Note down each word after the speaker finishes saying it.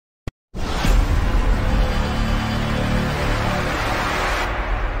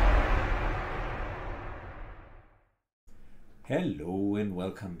Hello and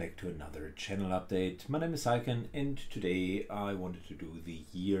welcome back to another channel update. My name is Syken and today I wanted to do the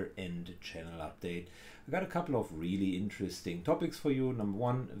year-end channel update. I got a couple of really interesting topics for you. Number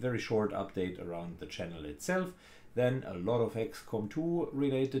one, a very short update around the channel itself, then a lot of XCOM 2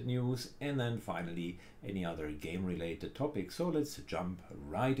 related news, and then finally any other game related topics. So let's jump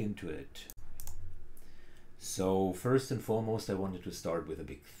right into it. So first and foremost, I wanted to start with a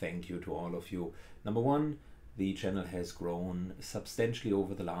big thank you to all of you. Number one, the channel has grown substantially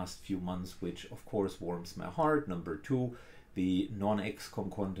over the last few months, which of course warms my heart. Number two, the non-XCOM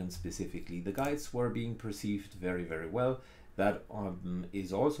content, specifically the guides, were being perceived very, very well. That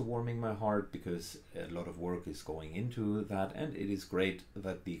is also warming my heart because a lot of work is going into that, and it is great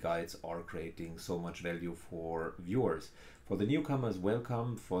that the guides are creating so much value for viewers. For the newcomers,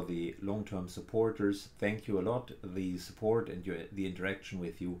 welcome. For the long-term supporters, thank you a lot. The support and the interaction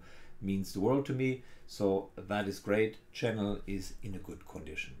with you means the world to me, so that is great. Channel is in a good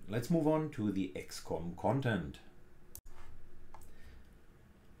condition. Let's move on to the XCOM content.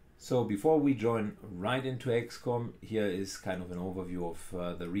 So before we join right into XCOM, here is kind of an overview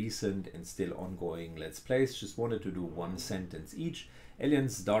of the recent and still ongoing Let's Plays. Just wanted to do one sentence each.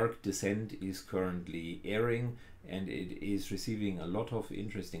 Alien's Dark Descent is currently airing and it is receiving a lot of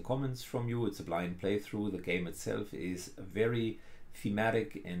interesting comments from you. It's a blind playthrough. The game itself is very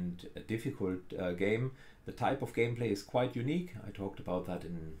thematic and a difficult game. The type of gameplay is quite unique. I talked about that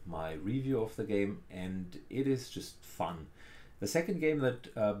in my review of the game, and it is just fun. The second game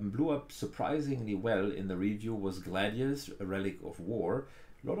that blew up surprisingly well in the review was Gladius, A Relic of War.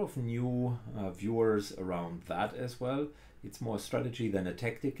 A lot of new viewers around that as well. It's more strategy than a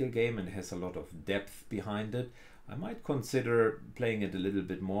tactical game and has a lot of depth behind it. I might consider playing it a little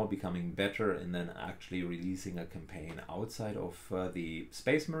bit more, becoming better, and then actually releasing a campaign outside of the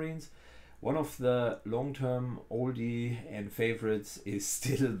Space Marines. One of the long-term oldie and favorites is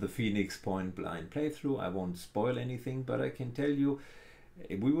still the Phoenix Point blind playthrough. I won't spoil anything, but I can tell you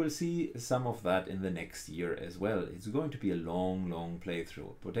we will see some of that in the next year as well. It's going to be a long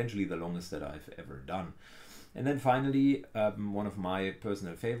playthrough, potentially the longest that I've ever done. And then finally, one of my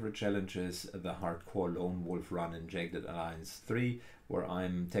personal favorite challenges, the Hardcore Lone Wolf Run in Jagged Alliance 3, where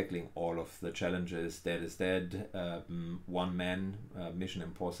I'm tackling all of the challenges: Dead is Dead, One Man, Mission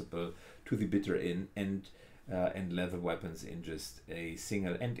Impossible, To the Bitter End, and Leather Weapons in just a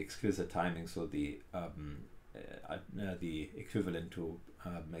single and exquisite timing. So the equivalent to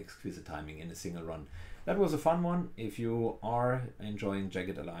exquisite timing in a single run. That was a fun one. If you are enjoying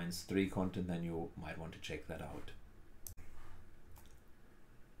Jagged Alliance 3 content, then you might want to check that out.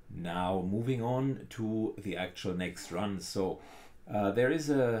 Now moving on to the actual next run. So there is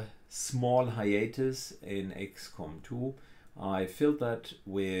a small hiatus in XCOM 2. I filled that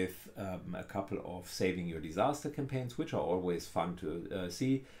with a couple of Saving Your Disaster campaigns, which are always fun to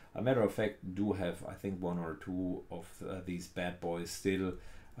see. A matter of fact, do have, I think, one or two of these bad boys still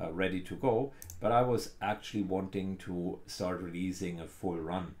ready to go, but I was actually wanting to start releasing a full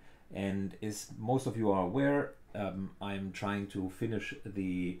run. And as most of you are aware, I'm trying to finish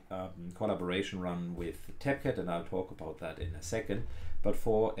the collaboration run with Tabcat, and I'll talk about that in a second. But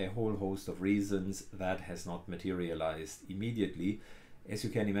for a whole host of reasons, that has not materialized immediately. As you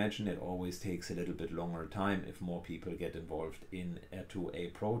can imagine, it always takes a little bit longer time if more people get involved into a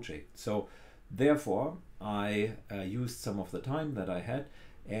project. So therefore, I used some of the time that I had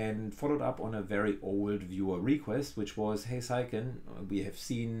and followed up on a very old viewer request, which was, hey Syken, we have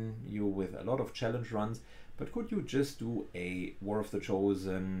seen you with a lot of challenge runs, but could you just do a War of the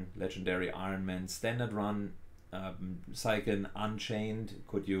Chosen, Legendary Iron Man standard run, Syken Unchained?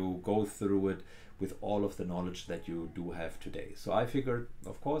 Could you go through it with all of the knowledge that you do have today? So I figured,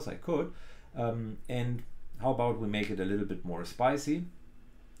 of course I could. And how about we make it a little bit more spicy?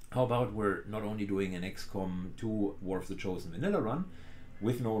 How about we're not only doing an XCOM 2 War of the Chosen vanilla run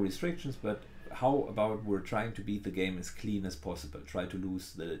with no restrictions, but how about we're trying to beat the game as clean as possible? Try to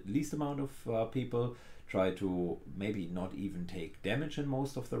lose the least amount of people, try to maybe not even take damage in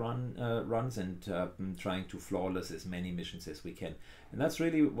most of the runs, and trying to flawless as many missions as we can. And that's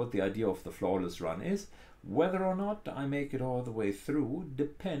really what the idea of the flawless run is. Whether or not I make it all the way through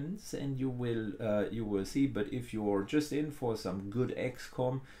depends, and you will see. But if you're just in for some good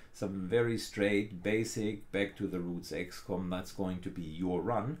XCOM, some very straight, basic, back to the roots XCOM, that's going to be your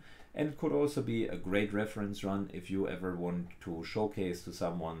run. And it could also be a great reference run if you ever want to showcase to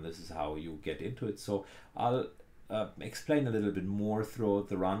someone this is how you get into it. So I'll explain a little bit more throughout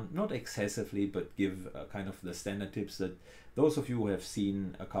the run, not excessively, but give kind of the standard tips that those of you who have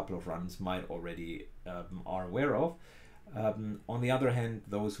seen a couple of runs might already are aware of. On the other hand,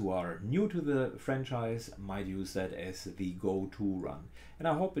 those who are new to the franchise might use that as the go-to run. And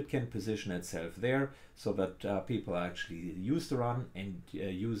I hope it can position itself there so that people actually use the run and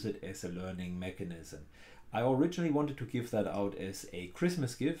use it as a learning mechanism. I originally wanted to give that out as a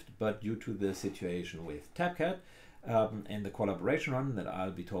Christmas gift, but due to the situation with TapCat and the collaboration run that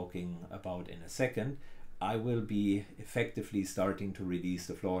I'll be talking about in a second, I will be effectively starting to release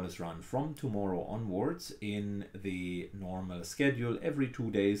the Flawless Run from tomorrow onwards in the normal schedule every 2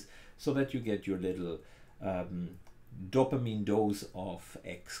 days, so that you get your little dopamine dose of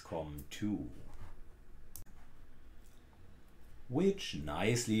XCOM 2. Which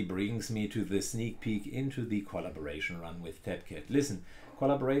nicely brings me to the sneak peek into the collaboration run with TapCat. Listen,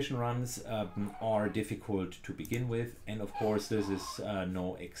 collaboration runs are difficult to begin with, and of course this is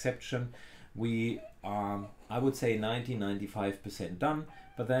no exception. We are, I would say, 90–95% done,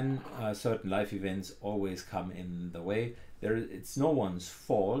 but then certain life events always come in the way. It's no one's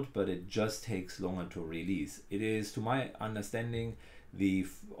fault, but it just takes longer to release. It is, to my understanding, the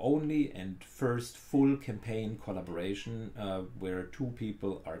only and first full campaign collaboration where 2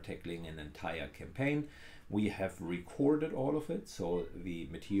 people are tackling an entire campaign. We have recorded all of it, so the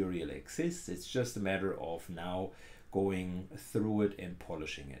material exists. It's just a matter of now going through it and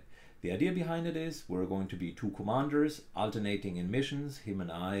polishing it. The idea behind it is we're going to be 2 commanders alternating in missions. Him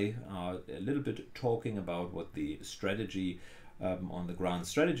and I are a little bit talking about what the strategy on the ground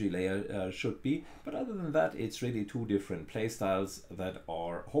strategy layer should be. But other than that, it's really 2 different playstyles that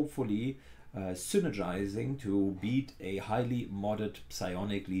are hopefully synergizing to beat a highly modded,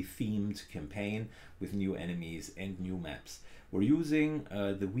 psionically themed campaign with new enemies and new maps. We're using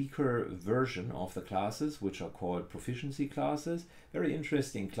the weaker version of the classes, which are called proficiency classes. Very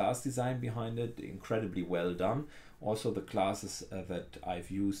interesting class design behind it, incredibly well done. Also the classes that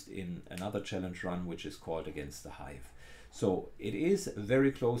I've used in another challenge run, which is called Against the Hive. So it is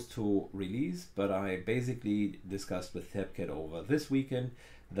very close to release, but I basically discussed with TapCat over this weekend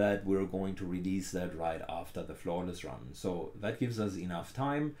that we're going to release that right after the Flawless Run. So that gives us enough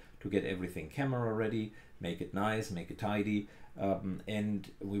time to get everything camera ready, make it nice, make it tidy,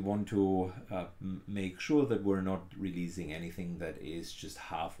 and we want to make sure that we're not releasing anything that is just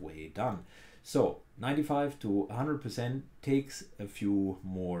halfway done. So 95 to 100% takes a few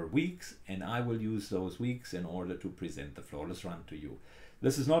more weeks, and I will use those weeks in order to present the Flawless Run to you.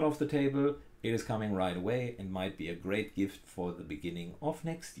 This is not off the table, it is coming right away and might be a great gift for the beginning of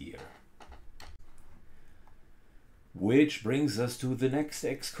next year. Which brings us to the next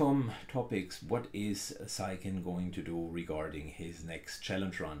XCOM topics. What is Syken going to do regarding his next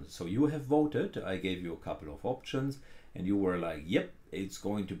challenge run? So you have voted, I gave you a couple of options, and you were like, yep, it's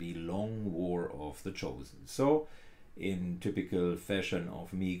going to be Long War of the Chosen. So in typical fashion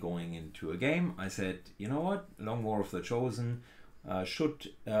of me going into a game, I said, you know what, Long War of the Chosen should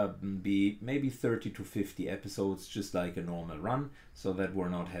be maybe 30 to 50 episodes, just like a normal run, so that we're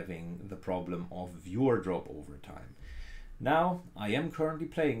not having the problem of viewer drop over time. Now, I am currently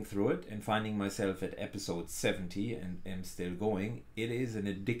playing through it and finding myself at episode 70 and am still going. It is an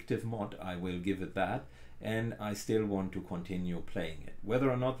addictive mod, I will give it that, and I still want to continue playing it. Whether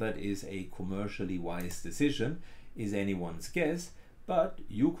or not that is a commercially wise decision is anyone's guess, but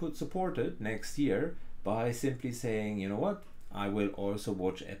you could support it next year by simply saying, you know what, I will also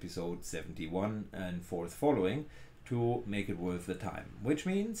watch episode 71 and forth following to make it worth the time, which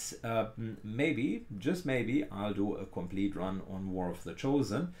means maybe, just maybe, I'll do a complete run on War of the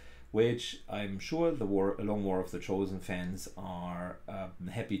Chosen, which I'm sure the Long War of the Chosen fans are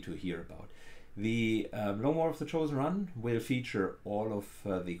happy to hear about. The Long War of the Chosen run will feature all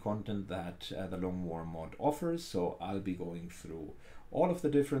of the content that the Long War mod offers, so I'll be going through all of the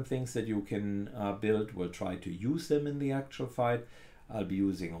different things that you can build. We'll try to use them in the actual fight. I'll be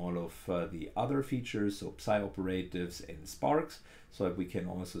using all of the other features, so Psi Operatives and Sparks, so that we can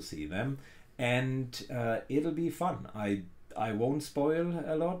also see them. And it'll be fun. I won't spoil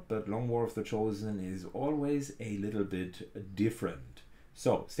a lot, but Long War of the Chosen is always a little bit different.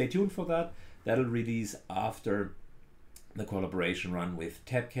 So stay tuned for that. That'll release after the collaboration run with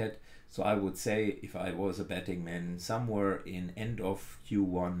TapCat. So I would say, if I was a betting man, somewhere in end of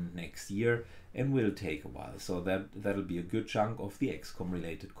Q1 next year, and will take a while. So that'll be a good chunk of the XCOM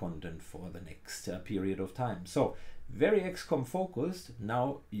related content for the next period of time. So very XCOM focused.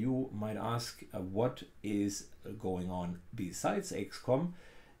 Now you might ask what is going on besides XCOM,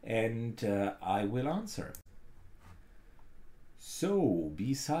 and I will answer. So,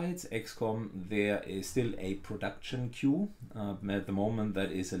 besides XCOM, there is still a production queue. At the moment,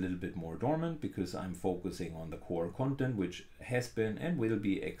 that is a little bit more dormant because I'm focusing on the core content, which has been and will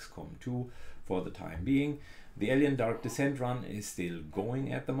be XCOM 2 for the time being. The Alien Dark Descent run is still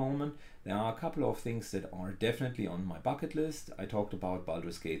going at the moment. There are a couple of things that are definitely on my bucket list. I talked about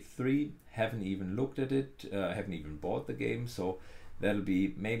Baldur's Gate 3, haven't even looked at it, haven't even bought the game, so that'll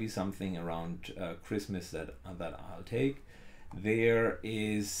be maybe something around Christmas that I'll take. There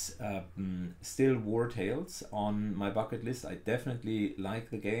is still War Tales on my bucket list. I definitely like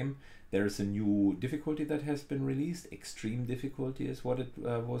the game. There's a new difficulty that has been released. Extreme difficulty is what it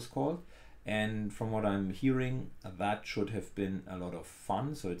was called. And from what I'm hearing, that should have been a lot of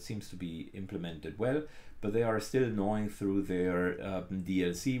fun. So it seems to be implemented well. But they are still gnawing through their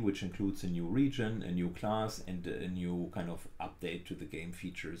DLC, which includes a new region, a new class, and a new kind of update to the game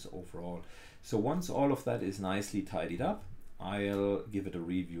features overall. So once all of that is nicely tidied up, I'll give it a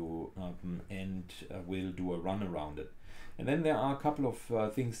review and we'll do a run around it. And then there are a couple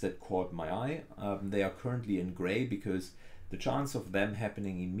of things that caught my eye. They are currently in gray because the chance of them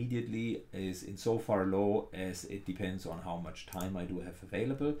happening immediately is insofar low as it depends on how much time I do have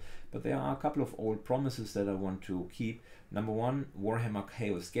available. But there are a couple of old promises that I want to keep. Number one, Warhammer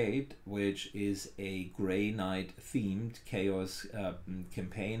Chaos Gate, which is a Grey Knight themed Chaos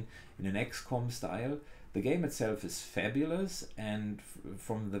campaign in an XCOM style. The game itself is fabulous, and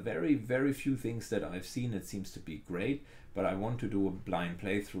from the very few things that I've seen, it seems to be great, but I want to do a blind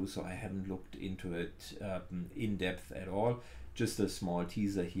playthrough, so I haven't looked into it in depth at all, just a small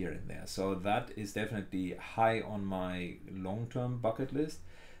teaser here and there. So that is definitely high on my long-term bucket list.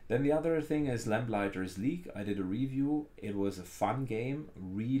 Then the other thing is Lamplighters League. I did a review. It was a fun game,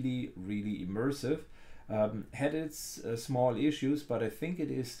 really immersive. Had its small issues, but I think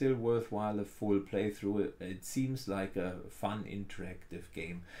it is still worthwhile a full playthrough. It seems like a fun interactive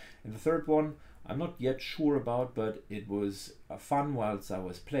game. And the third one I'm not yet sure about, but it was fun whilst I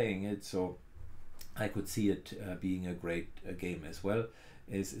was playing it, so I could see it being a great game as well.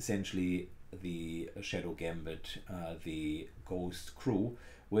 Is essentially the Shadow Gambit, the Ghost Crew,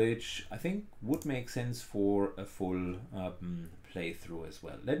 which I think would make sense for a full playthrough as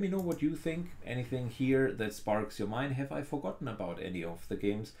well. Let me know what you think. Anything here that sparks your mind? Have I forgotten about any of the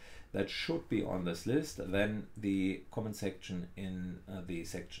games that should be on this list? Then the comment section in the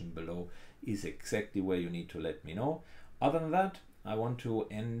section below is exactly where you need to let me know. Other than that, I want to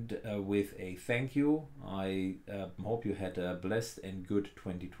end with a thank you. I hope you had a blessed and good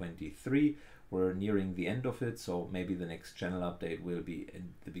 2023. We're nearing the end of it, so maybe the next channel update will be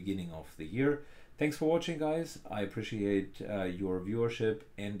in the beginning of the year. Thanks for watching, guys. I appreciate your viewership,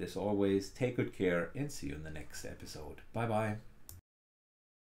 and as always, take good care and see you in the next episode. Bye bye.